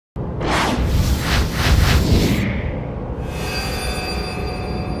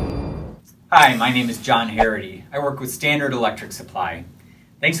Hi, my name is John Harity. I work with Schneider Electric Supply.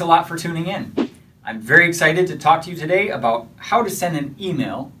 Thanks a lot for tuning in. I'm very excited to talk to you today about how to send an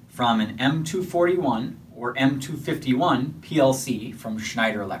email from an M241 or M251 PLC from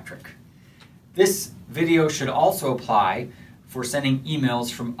Schneider Electric. This video should also apply for sending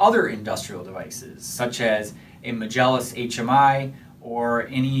emails from other industrial devices, such as a Magellan HMI or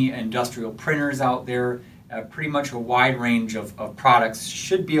any industrial printers out there. Pretty much a wide range of products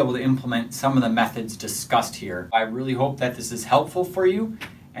should be able to implement some of the methods discussed here. I really hope that this is helpful for you,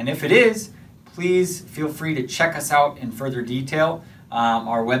 and if it is, please feel free to check us out in further detail.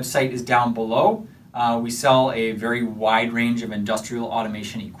 Our website is down below. We sell a very wide range of industrial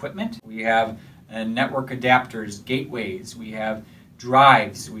automation equipment. We have network adapters, gateways, we have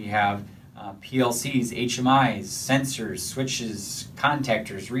drives, we have PLCs, HMIs, sensors, switches,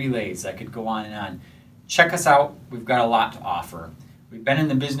 contactors, relays. I could go on and on. Check us out. We've got a lot to offer. We've been in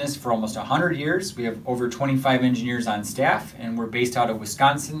the business for almost 100 years. We have over 25 engineers on staff, and we're based out of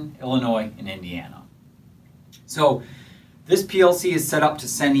Wisconsin, Illinois, and Indiana. So this PLC is set up to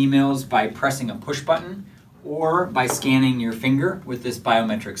send emails by pressing a push button or by scanning your finger with this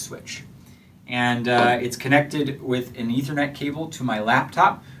biometric switch. And it's connected with an Ethernet cable to my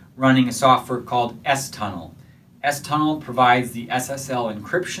laptop running a software called S-Tunnel. S-Tunnel provides the SSL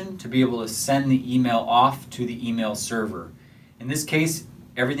encryption to be able to send the email off to the email server. In this case,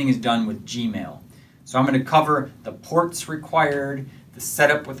 everything is done with Gmail. So I'm going to cover the ports required, the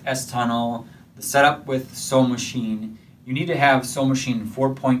setup with S-Tunnel, the setup with Soul Machine. You need to have Soul Machine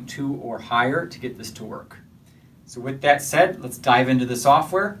 4.2 or higher to get this to work. So with that said, let's dive into the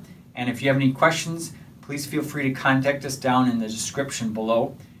software. And if you have any questions, please feel free to contact us down in the description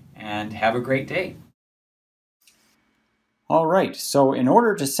below. And have a great day. Alright, so in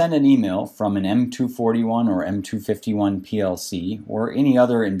order to send an email from an M241 or M251 PLC or any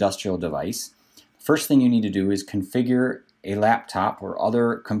other industrial device, first thing you need to do is configure a laptop or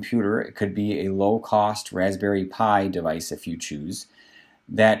other computer. It could be a low-cost Raspberry Pi device if you choose,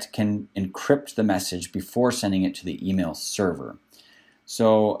 that can encrypt the message before sending it to the email server.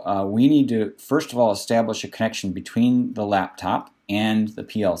 So we need to first of all establish a connection between the laptop and the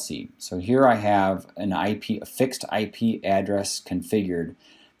PLC. So here I have a fixed IP address configured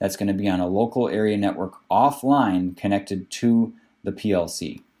that's going to be on a local area network offline connected to the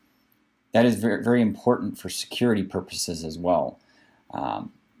PLC. That is very, very important for security purposes as well.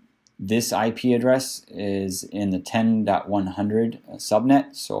 This IP address is in the 10.100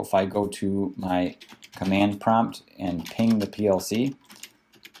 subnet, so if I go to my command prompt and ping the PLC,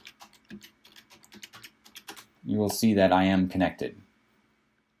 you will see that I am connected.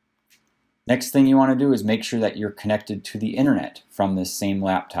 Next thing you want to do is make sure that you're connected to the internet from this same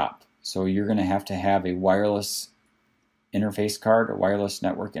laptop. So you're going to have a wireless interface card, a wireless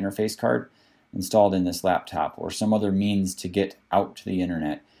network interface card installed in this laptop, or some other means to get out to the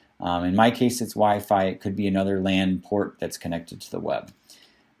internet. In my case, it's Wi-Fi. It could be another LAN port that's connected to the web.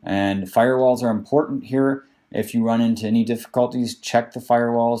 And firewalls are important here. If you run into any difficulties, check the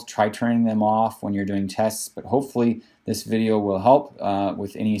firewalls, try turning them off when you're doing tests, but hopefully this video will help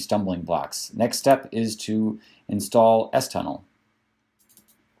with any stumbling blocks. Next step is to install S-Tunnel.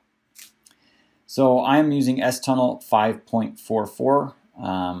 So I'm using S-Tunnel 5.44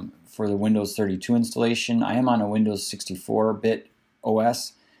 for the Windows 32 installation. I am on a Windows 64-bit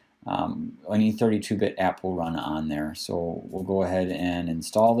OS. Any 32-bit app will run on there. So we'll go ahead and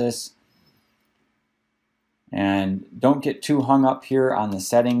install this. And don't get too hung up here on the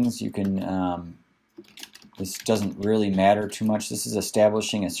settings. You can, this doesn't really matter too much. This is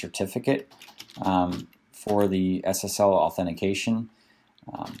establishing a certificate for the SSL authentication.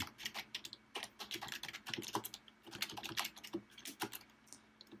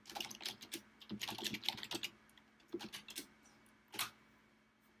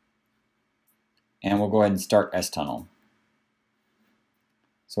 And we'll go ahead and start S-Tunnel.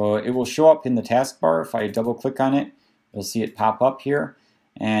 So it will show up in the taskbar. If I double click on it, you'll see it pop up here,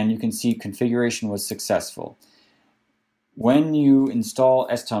 and you can see configuration was successful. When you install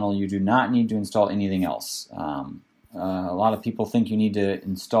S-Tunnel, you do not need to install anything else. A lot of people think you need to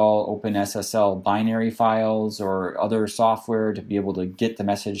install OpenSSL binary files or other software to be able to get the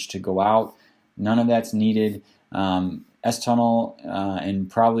message to go out. None of that's needed. S-Tunnel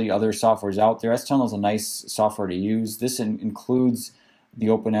and probably other softwares out there. S-Tunnel is a nice software to use. This includes the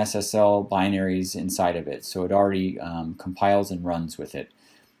OpenSSL binaries inside of it, so it already compiles and runs with it.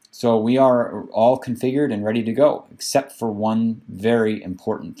 So we are all configured and ready to go, except for one very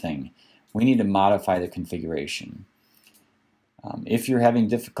important thing. We need to modify the configuration. If you're having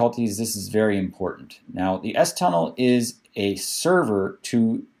difficulties, this is very important. Now, the S-Tunnel is a server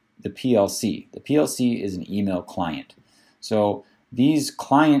to the PLC. The PLC is an email client. So these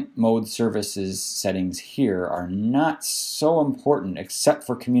client mode services settings here are not so important except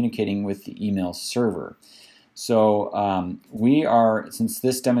for communicating with the email server. So since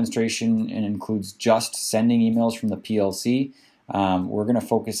this demonstration includes just sending emails from the PLC, we're going to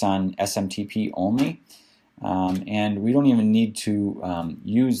focus on SMTP only. And we don't even need to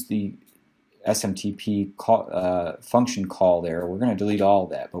use the SMTP function call there. We're going to delete all of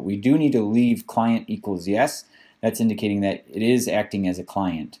that. But we do need to leave client equals yes. That's indicating that it is acting as a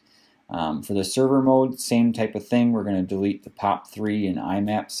client. For the server mode, same type of thing. We're going to delete the POP3 and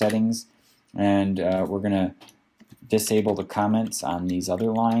IMAP settings. And we're going to disable the comments on these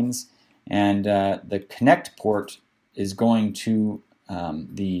other lines. And the connect port is going to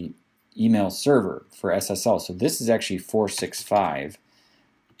the email server for SSL. So this is actually 465,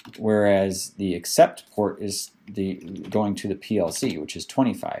 whereas the accept port is going to the PLC, which is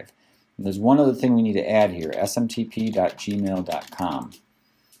 25. And there's one other thing we need to add here, smtp.gmail.com.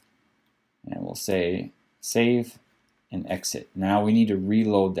 And we'll say save and exit. Now we need to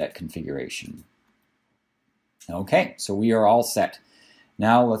reload that configuration. Okay, so we are all set.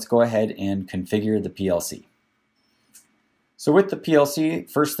 Now let's go ahead and configure the PLC. So with the PLC,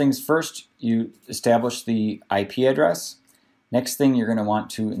 first things first, you establish the IP address. Next thing, you're going to want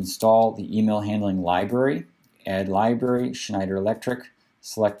to install the email handling library. Add library, Schneider Electric,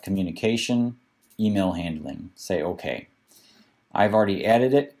 select communication, email handling. Say OK. I've already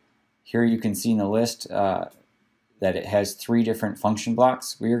added it. Here you can see in the list that it has 3 different function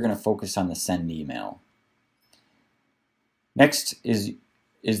blocks. We are going to focus on the send email. Next is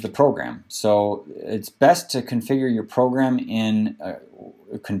the program. So it's best to configure your program in a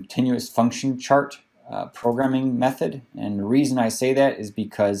continuous function chart programming method. And the reason I say that is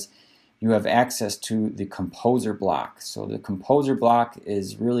because you have access to the composer block. So the composer block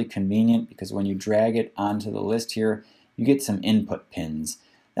is really convenient because when you drag it onto the list here, you get some input pins.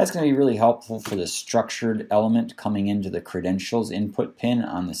 That's going to be really helpful for the structured element coming into the credentials input pin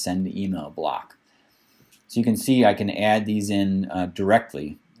on the send email block. So you can see I can add these in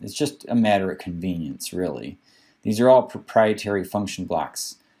directly. It's just a matter of convenience, really. These are all proprietary function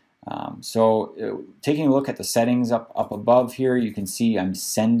blocks. Taking a look at the settings up above here, you can see I'm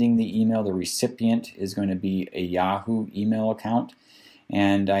sending the email. The recipient is going to be a Yahoo email account.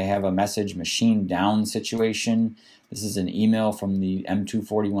 And I have a message machine down situation. This is an email from the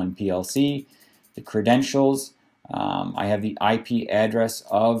M241 PLC. The credentials, I have the IP address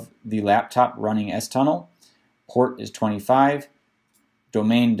of the laptop running STunnel. Port is 25.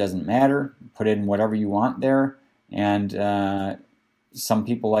 Domain doesn't matter. Put in whatever you want there. And some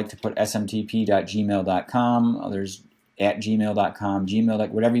people like to put smtp.gmail.com, others at gmail.com, Gmail,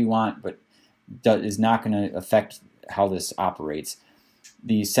 whatever you want, but is not going to affect how this operates.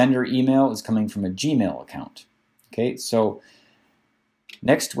 The sender email is coming from a Gmail account. Okay, so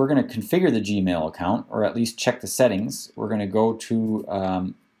next we're going to configure the Gmail account, or at least check the settings. We're going to go to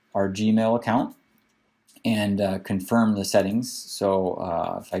our Gmail account and confirm the settings.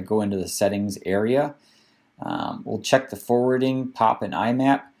 So if I go into the settings area, we'll check the forwarding, POP, and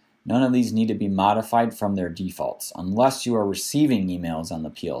IMAP. None of these need to be modified from their defaults unless you are receiving emails on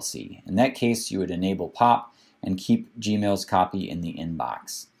the PLC. In that case, you would enable POP and keep Gmail's copy in the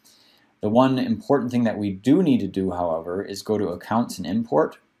inbox. The one important thing that we do need to do, however, is go to Accounts and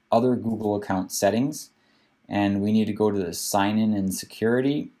Import, Other Google Account Settings, and we need to go to the Sign In and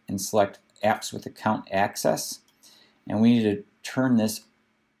Security and select Apps with Account Access, and we need to turn this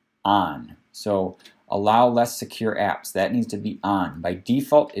on. So allow less secure apps, that needs to be on. By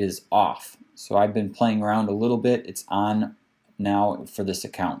default, it is off. So I've been playing around a little bit. It's on now for this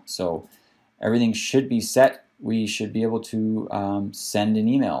account. So everything should be set. We should be able to send an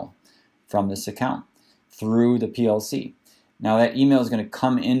email from this account through the PLC. Now that email is going to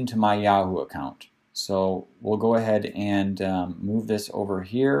come into my Yahoo account. So we'll go ahead and move this over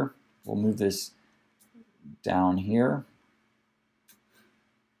here. We'll move this down here.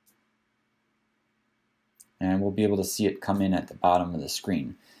 And we'll be able to see it come in at the bottom of the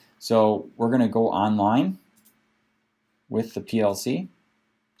screen. So we're going to go online with the PLC.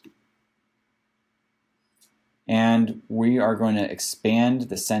 And we are going to expand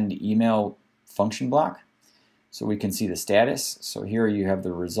the send email function block so we can see the status. So here you have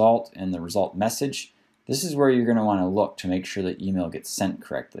the result and the result message. This is where you're going to want to look to make sure the email gets sent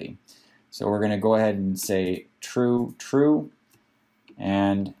correctly. So we're going to go ahead and say true, true,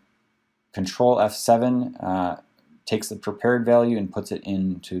 and Control F7 takes the prepared value and puts it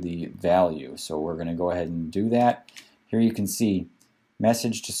into the value. So we're going to go ahead and do that. Here you can see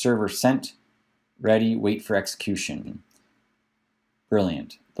message to server sent, ready, wait for execution.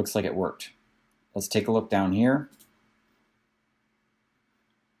 Brilliant. Looks like it worked. Let's take a look down here.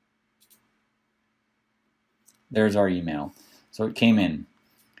 There's our email. So it came in.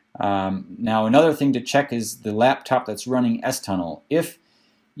 Now another thing to check is the laptop that's running S-Tunnel. If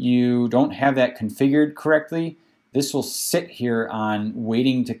you don't have that configured correctly, this will sit here on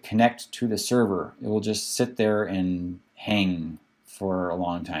waiting to connect to the server. It will just sit there and hang for a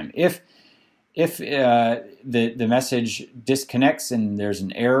long time. If the message disconnects and there's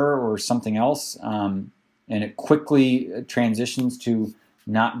an error or something else, and it quickly transitions to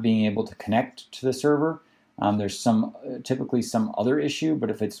not being able to connect to the server, there's typically some other issue, but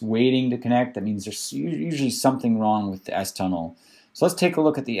if it's waiting to connect, that means there's usually something wrong with the S-Tunnel. So let's take a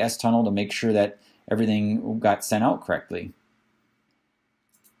look at the S-Tunnel to make sure that everything got sent out correctly.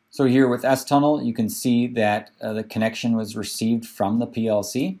 So here with S-Tunnel, you can see that the connection was received from the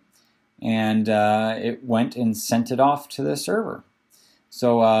PLC, and it went and sent it off to the server.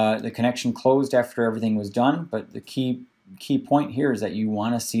 So the connection closed after everything was done, but the key point here is that you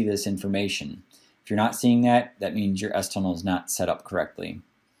want to see this information. If you're not seeing that, that means your S-Tunnel is not set up correctly.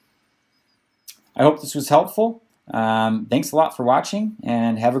 I hope this was helpful. Thanks a lot for watching,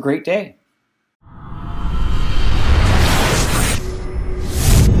 and have a great day.